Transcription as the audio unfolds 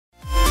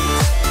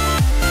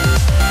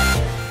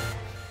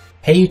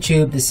Hey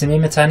YouTube, this is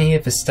Matani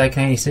here for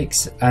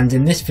Stike96, and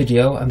in this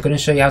video I'm going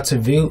to show you how to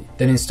root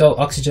then install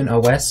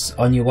OxygenOS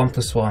on your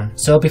OnePlus One.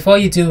 So before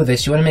you do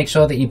this, you want to make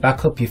sure that you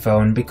back up your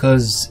phone,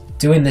 because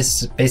doing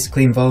this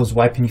basically involves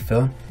wiping your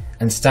phone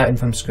and starting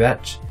from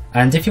scratch.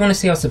 And if you want to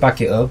see how to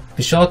back it up,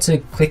 be sure to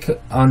click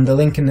on the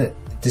link in the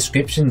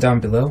description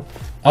down below,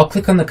 or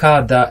click on the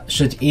card that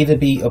should either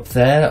be up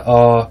there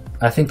or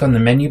I think on the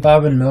menu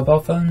bar on mobile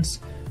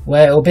phones,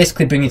 where it will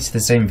basically bring you to the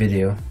same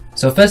video.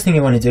 So first thing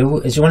you want to do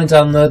is you want to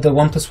download the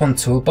OnePlus One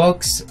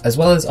toolbox as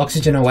well as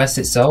OxygenOS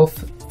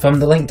itself from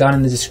the link down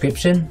in the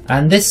description.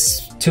 And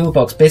this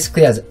toolbox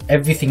basically has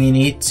everything you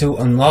need to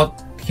unlock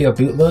your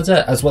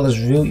bootloader as well as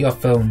root your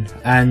phone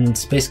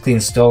and basically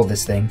install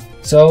this thing.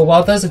 So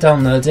while those are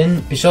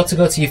downloading, be sure to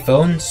go to your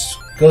phone,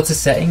 go to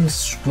settings,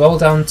 scroll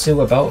down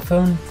to about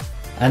phone,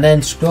 and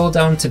then scroll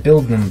down to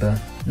build number.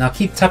 Now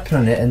keep tapping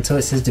on it until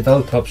it says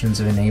developer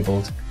options are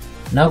enabled.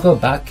 Now go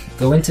back,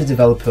 go into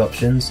developer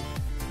options.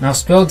 Now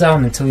scroll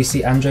down until you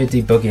see Android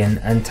debugging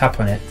and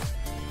tap on it.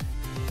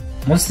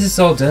 Once this is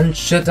all done,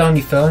 shut down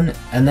your phone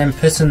and then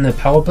press on the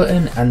power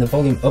button and the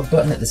volume up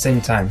button at the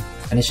same time,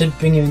 and it should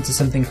bring you into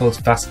something called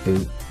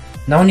fastboot.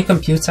 Now on your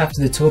computer,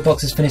 after the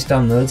toolbox is finished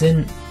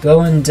downloading,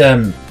 go and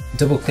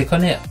double click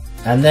on it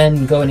and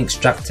then go and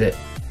extract it,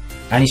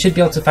 and you should be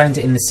able to find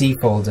it in the C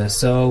folder.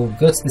 So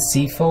go to the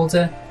C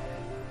folder,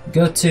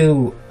 go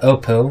to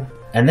Oppo,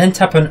 and then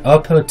tap on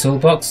Oppo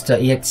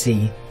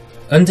toolbox.exe.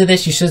 Under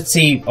this you should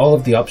see all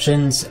of the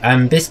options,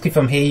 and basically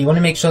from here you want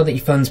to make sure that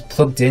your phone's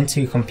plugged into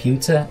your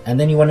computer, and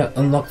then you want to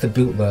unlock the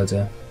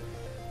bootloader.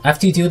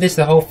 After you do this,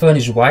 the whole phone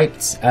is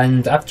wiped,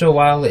 and after a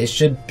while it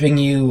should bring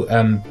you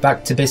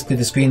back to basically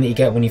the screen that you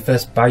get when you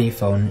first buy your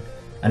phone,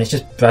 and it's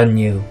just brand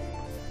new.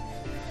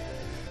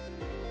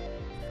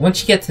 Once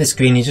you get to the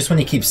screen, you just want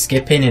to keep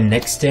skipping and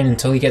nexting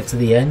until you get to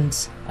the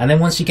end, and then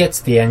once you get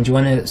to the end you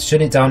want to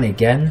shut it down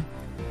again.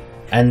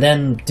 And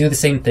then do the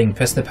same thing,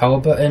 press the power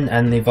button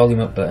and the volume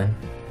up button.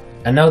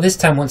 And now this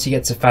time, once you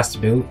get to fast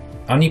boot,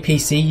 on your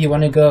PC you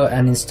want to go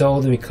and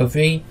install the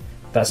recovery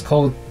that's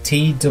called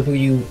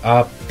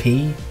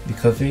TWRP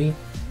recovery,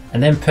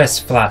 and then press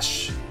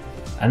flash.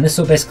 And this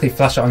will basically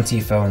flash it onto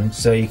your phone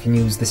so you can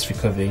use this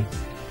recovery.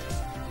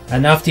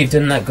 And after you've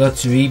done that, go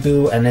to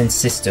reboot and then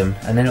system,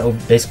 and then it will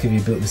basically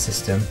reboot the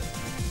system.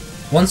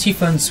 Once your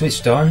phone's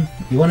switched on,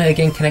 you want to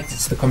again connect it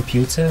to the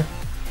computer.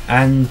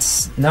 And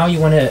now you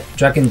want to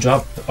drag and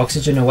drop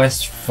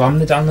OxygenOS from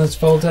the downloads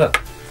folder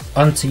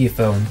onto your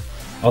phone.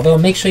 Although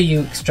make sure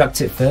you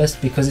extract it first,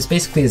 because it's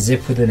basically a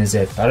zip within a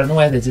zip. I don't know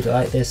why they did it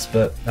like this,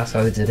 but that's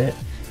how they did it.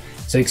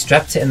 So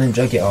extract it and then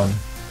drag it on.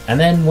 And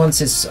then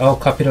once it's all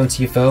copied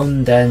onto your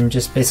phone, then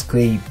just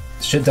basically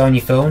shut down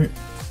your phone.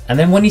 And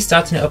then when you're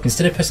starting it up,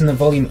 instead of pressing the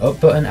volume up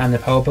button and the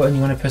power button,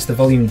 you want to press the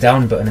volume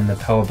down button and the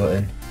power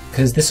button,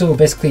 because this will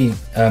basically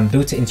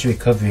boot it into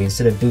recovery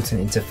instead of booting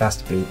it into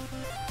fast boot.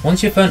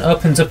 Once your phone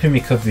opens up in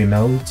recovery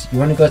mode, you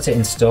want to go to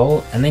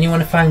install, and then you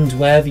want to find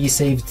wherever you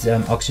saved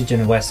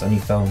OxygenOS on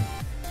your phone,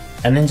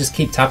 and then just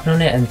keep tapping on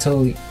it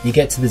until you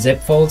get to the zip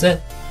folder,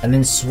 and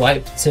then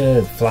swipe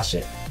to flash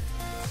it.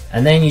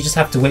 And then you just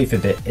have to wait for a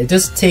bit. It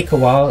does take a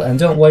while, and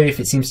don't worry if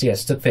it seems to get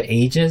stuck for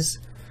ages,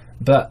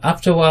 but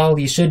after a while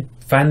you should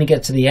finally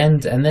get to the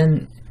end, and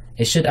then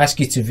it should ask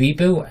you to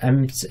reboot,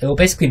 and it will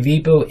basically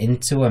reboot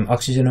into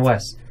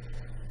OxygenOS.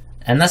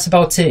 And that's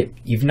about it.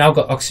 You've now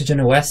got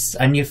OxygenOS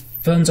and your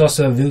phone's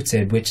also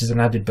rooted, which is an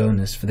added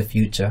bonus for the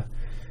future.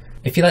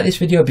 If you like this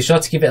video, be sure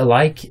to give it a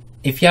like.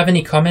 If you have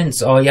any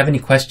comments or you have any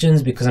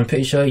questions, because I'm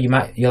pretty sure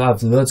you'll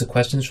have loads of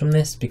questions from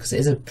this, because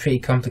it is a pretty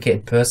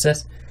complicated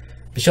process,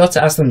 be sure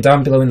to ask them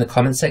down below in the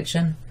comment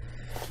section.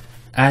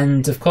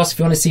 And of course, if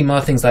you want to see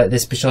more things like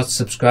this, be sure to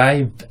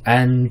subscribe,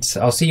 and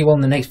I'll see you all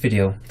in the next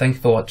video. Thank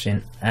you for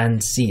watching,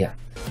 and see ya.